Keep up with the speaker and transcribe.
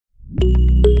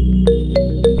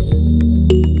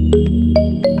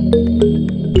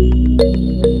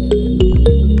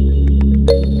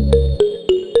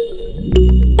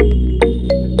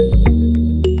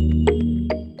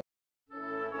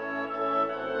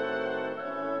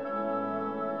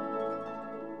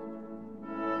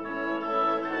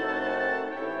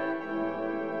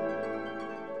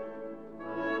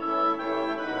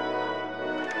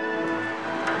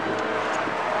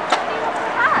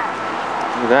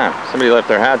that. Somebody left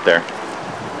their hat there.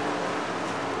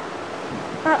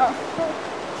 Uh-oh.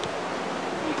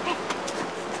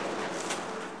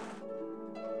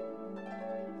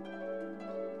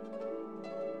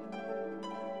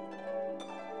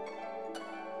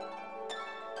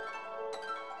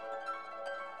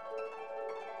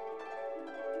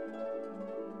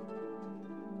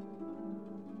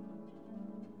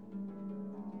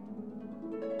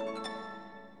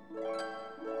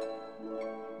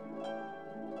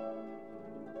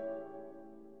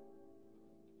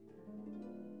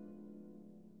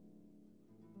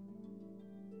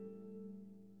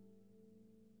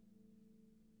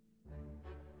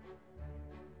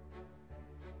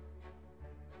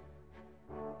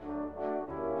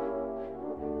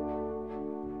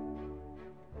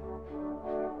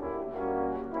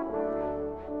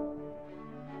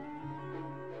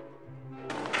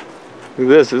 Look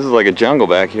at this. This is like a jungle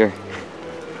back here.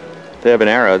 They have an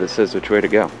arrow that says which way to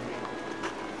go.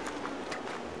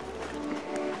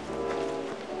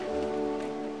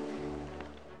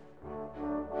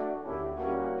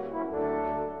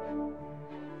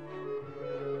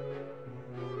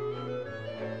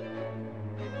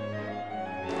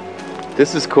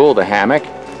 This is cool, the hammock.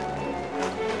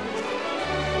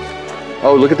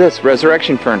 Oh, look at this,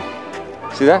 resurrection fern.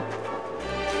 See that?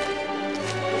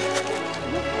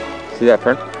 See that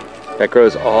fern? That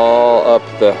grows all up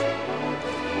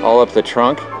the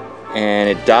trunk, and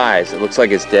it dies. It looks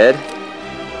like it's dead,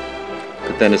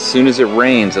 but then as soon as it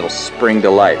rains, it'll spring to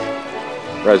life.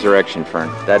 Resurrection fern.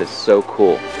 That is so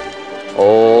cool.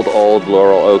 Old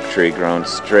laurel oak tree grown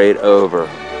straight over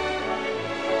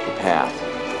the path.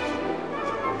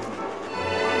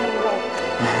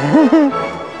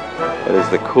 That is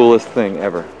the coolest thing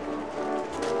ever.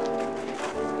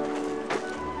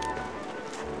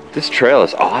 This trail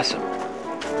is awesome.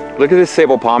 Look at this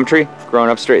sable palm tree growing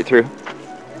up straight through.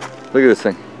 Look at this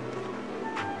thing.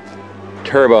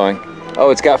 Turboing.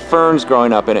 Oh, it's got ferns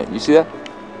growing up in it. You see that?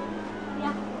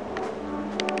 Yeah.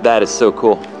 That is so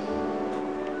cool.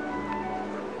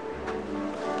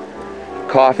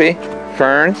 Coffee,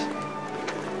 ferns.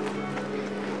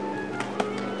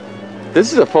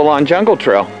 This is a full-on jungle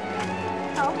trail.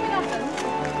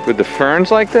 With the ferns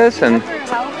like this and...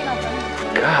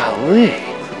 Golly.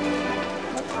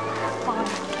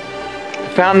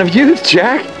 Fountain of Youth,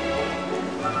 Jack.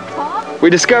 Huh? We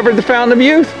discovered the Fountain of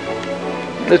Youth.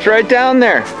 It's right down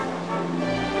there.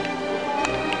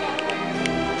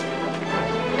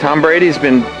 Tom Brady has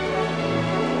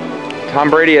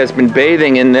been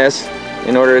bathing in this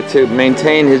in order to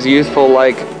maintain his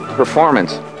youthful-like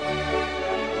performance.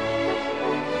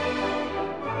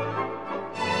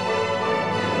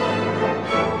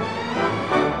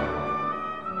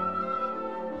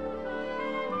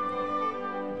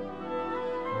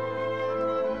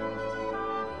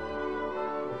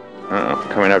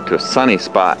 Coming up to a sunny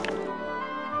spot.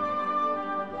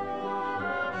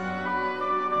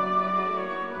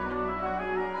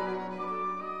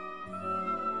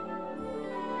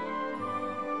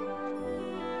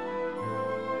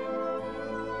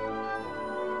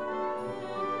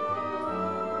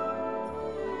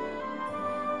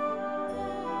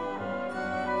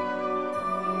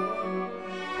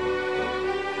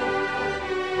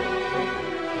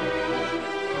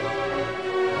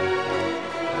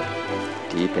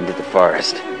 Deep into the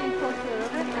forest.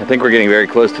 I think we're getting very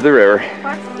close to the river.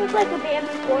 Forests look like a bamboo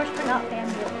forest, but not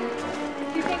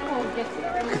bamboo. You think we'll get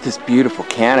there? Look at this beautiful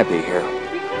canopy here.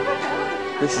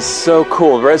 This is so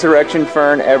cool. Resurrection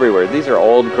fern everywhere. These are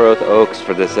old growth oaks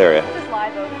for this area. This is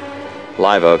live oak.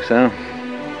 Live oaks, huh?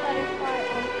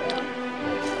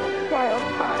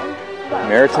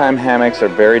 Maritime hammocks are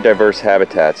very diverse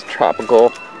habitats.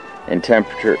 Tropical and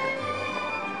temperate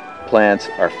plants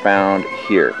are found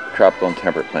here. Tropical and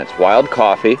temperate plants. Wild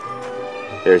coffee.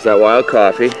 There's that wild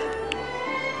coffee.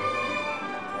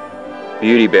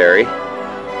 Beautyberry.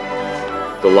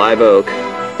 The live oak.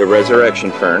 The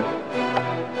resurrection fern.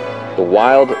 The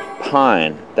wild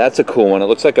pine. That's a cool one. It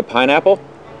looks like a pineapple.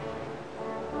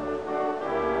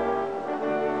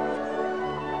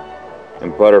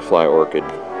 And butterfly orchid.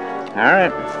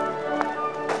 Alright.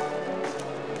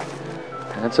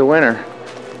 That's a winner.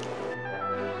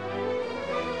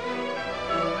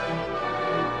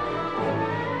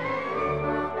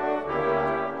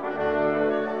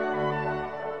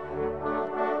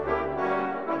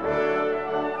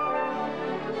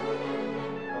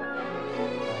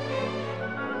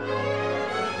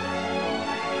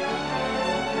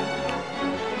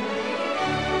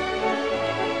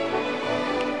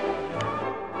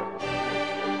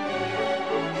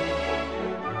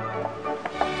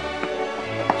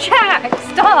 Jack!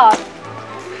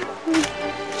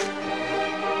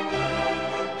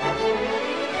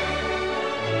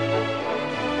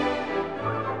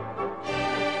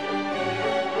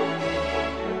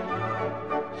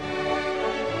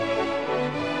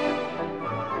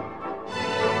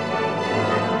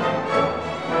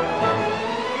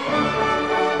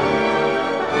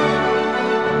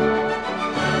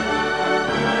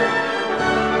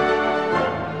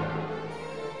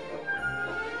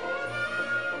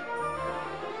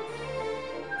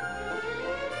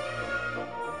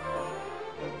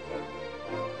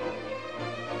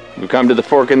 We've come to the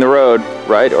fork in the road,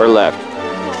 right or left?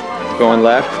 Going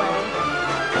left?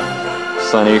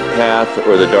 Sunny path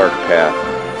or the dark path?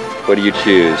 What do you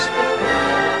choose?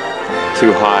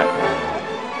 Too hot.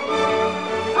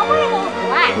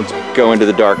 Let's go into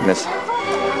the darkness.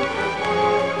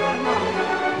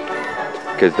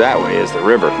 Because that way is the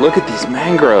river. Look at these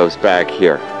mangroves back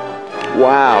here.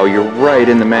 Wow, you're right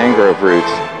in the mangrove roots.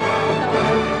 Isn't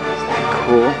that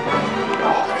cool?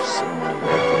 Oh, there's so many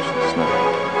redfish in the snow.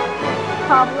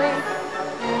 Probably.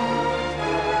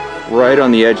 Right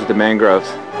on the edge of the mangroves.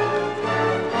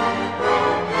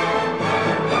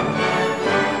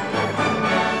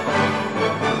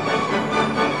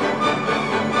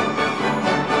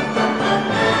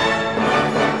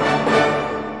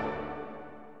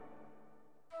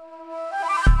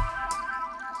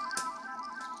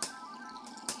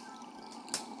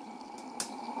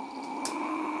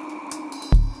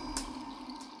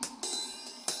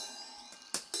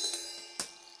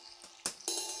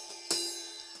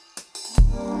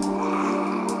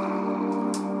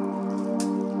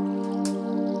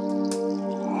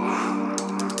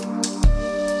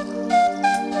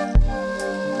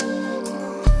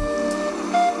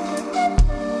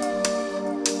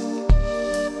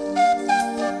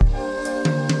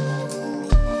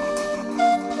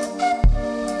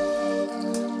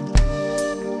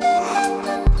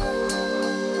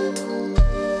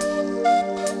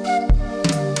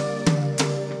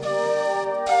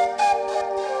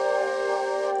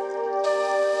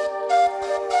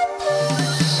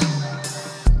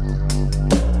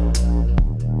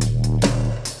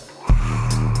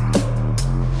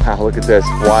 Wow, look at this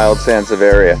wild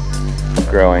sansevieria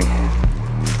growing.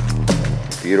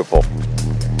 Beautiful.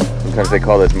 Sometimes they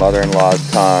call this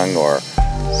mother-in-law's tongue or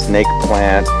snake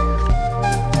plant.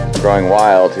 Growing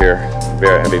wild here.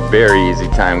 Have a very easy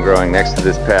time growing next to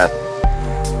this path.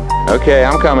 Okay,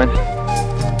 I'm coming.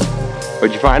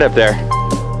 What'd you find up there?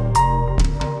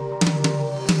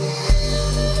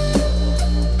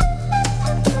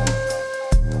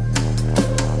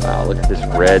 Wow, look at this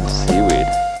red seaweed.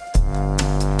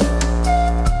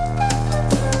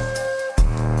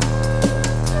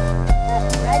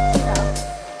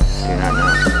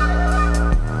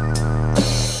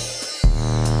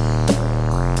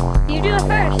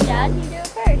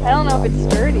 I don't know if it's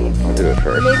sturdy. I'll do it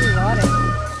first. It may be rotting.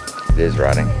 It is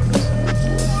rotting.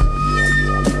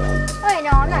 Wait,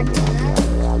 no, I'm not doing that.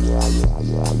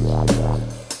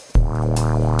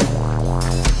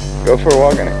 Go for a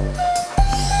walk in it.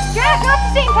 Jack, not at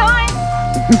the same time.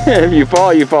 If you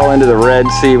fall into the red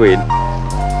seaweed.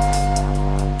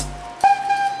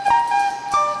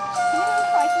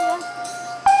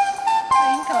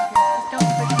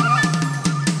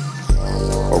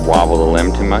 Or wobble the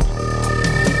limb too much.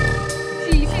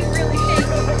 She's really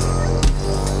shaking.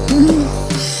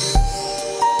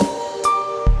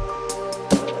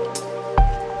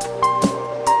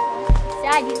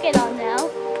 Dad, you get on now.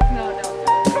 No, no.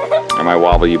 I might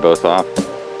wobble you both off. Stop.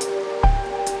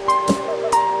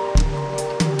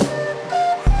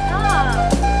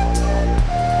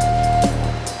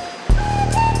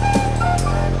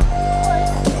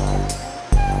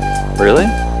 Really?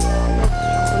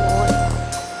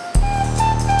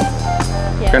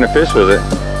 What kind of fish was it?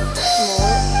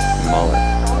 Mullet.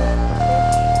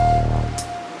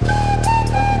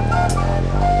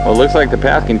 Well, it looks like the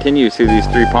path continues through these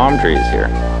 3 palm trees here.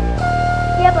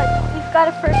 Yeah, but we've got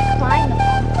to first climb them.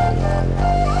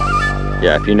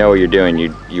 Yeah, if you know what you're doing,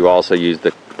 you also use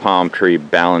the palm tree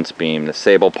balance beam, the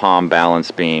sable palm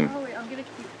balance beam. Oh, wait, I'll get a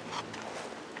cue.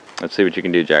 Let's see what you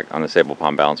can do, Jack, on the sable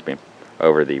palm balance beam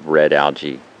over the red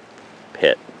algae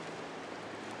pit.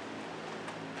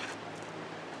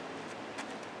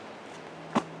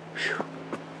 Whew.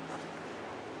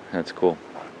 That's cool.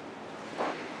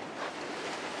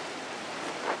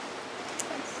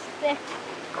 It's thick.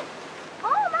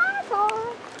 Oh, that's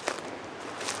hard.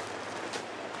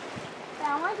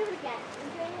 Yeah, I want to do it again. I'm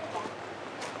doing it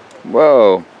again.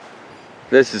 Whoa,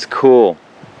 this is cool.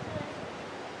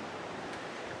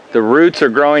 The roots are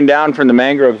growing down from the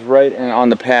mangroves right on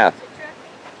the path.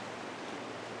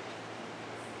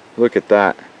 Look at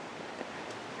that.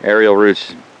 Aerial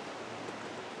roots.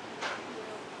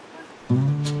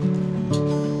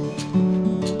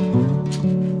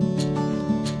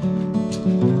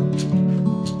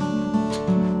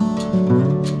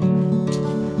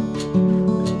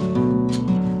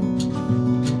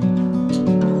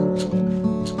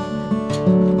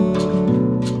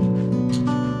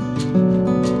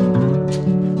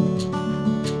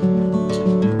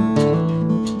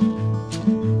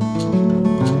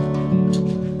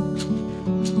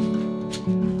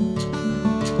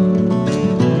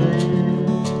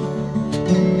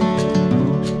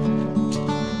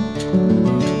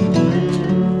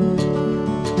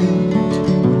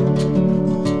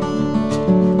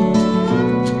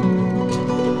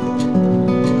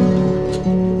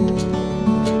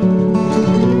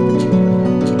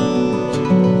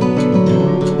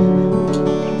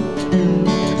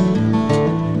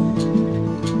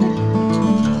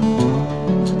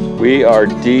 are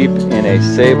deep in a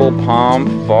sable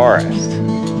palm forest.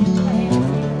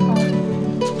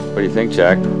 What do you think,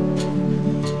 Jack?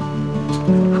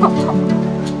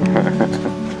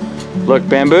 Look,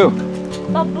 bamboo.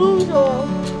 Baboozle.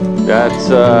 That's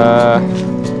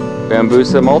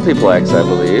Bambusa multiplex, I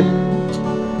believe.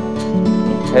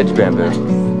 Hedge bamboo.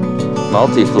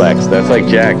 Multiflex. That's like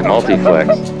Jack. Multiflex.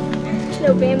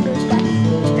 No, bamboo flex.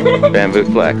 Bamboo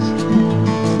flex.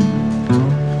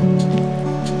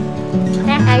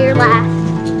 You're last.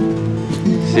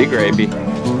 Sea grapey.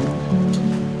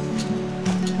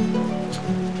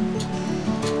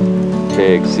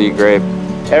 Big sea grape.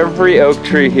 Every oak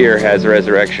tree here has a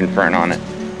resurrection fern on it.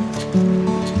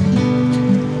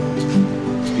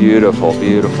 Beautiful,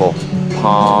 beautiful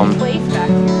palm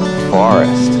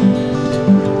forest.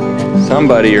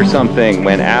 Somebody or something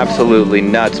went absolutely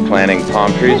nuts planting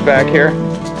palm trees back here.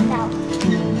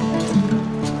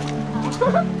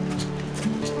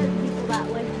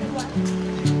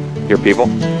 Your people?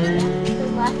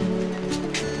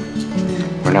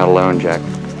 We're not alone, Jack.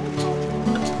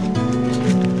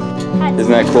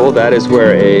 Isn't that cool? That is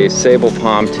where a sable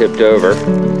palm tipped over.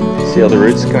 See all the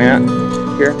roots coming out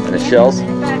here and the shells?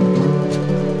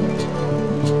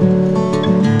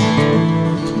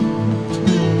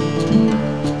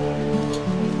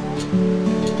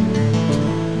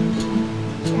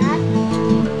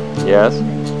 Yes?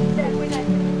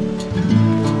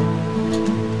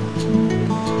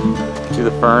 See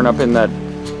the fern up in that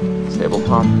sable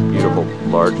palm? Beautiful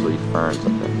large leaf ferns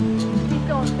up there. Keep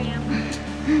going, Bam.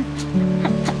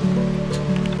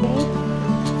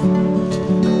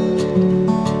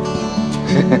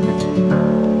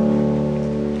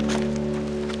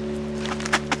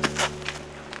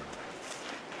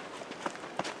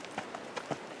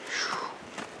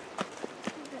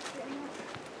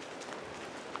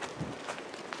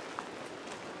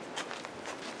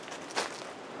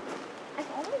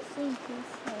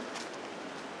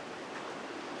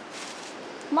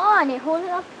 Come on, you're holding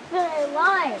up the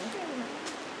line.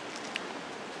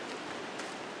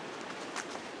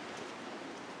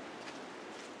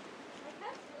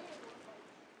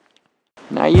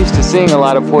 Now, I used to seeing a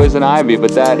lot of poison ivy,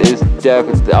 but that is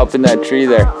definitely up in that tree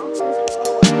there.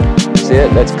 See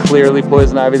it? That's clearly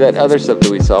poison ivy. That other stuff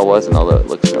that we saw wasn't, although it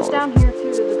looks similar. It's down here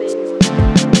too, the baby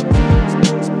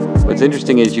one. What's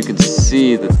interesting is you can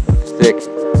see the thick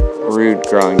root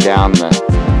growing down the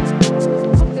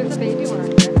There's a baby one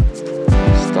right there.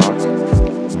 stalk.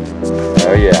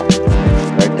 Oh yeah,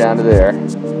 right down to there.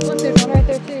 Look, there's one right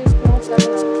there too. Small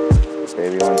seven.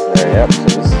 Baby one's there. Yep. So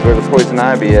this is where the poison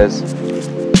ivy is.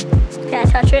 Can I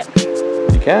touch it?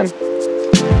 You can.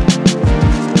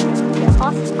 Yeah,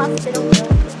 hospital.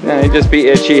 Yeah, you just be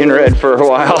itchy and red for a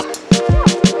while.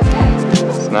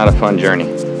 It's not a fun journey.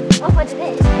 Oh, but it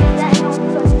is. That and also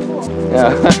goes to school. Yeah.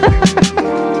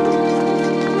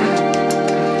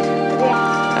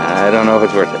 I don't know if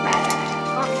it's worth it.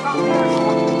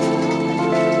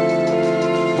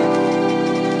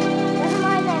 Never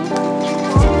mind then.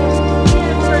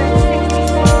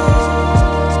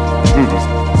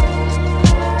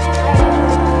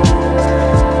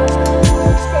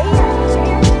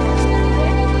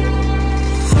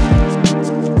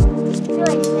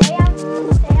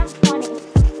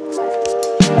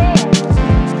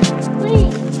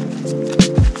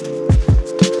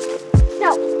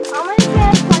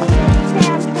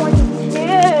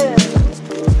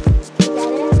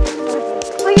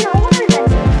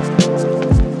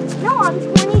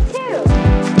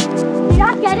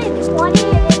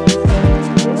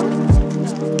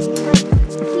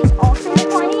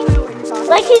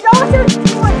 Like he's also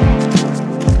 20.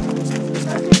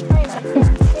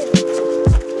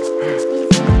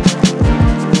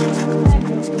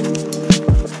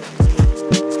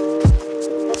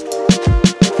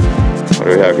 What do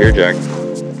we have here, Jack?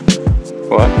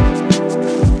 What?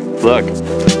 Look.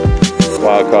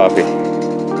 Wild coffee.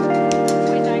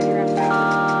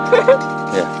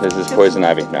 Yeah, this is poison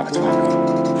ivy. No, it's wild coffee.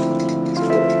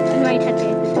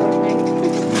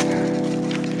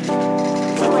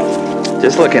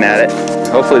 Just looking at it.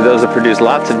 Hopefully those will produce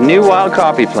lots of new wild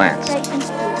coffee plants.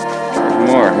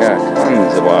 More, yeah,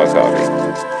 tons of wild coffee.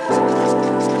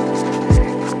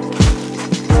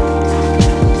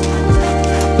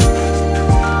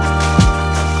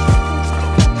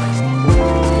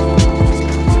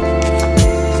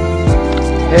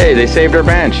 Hey, they saved our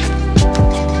bench.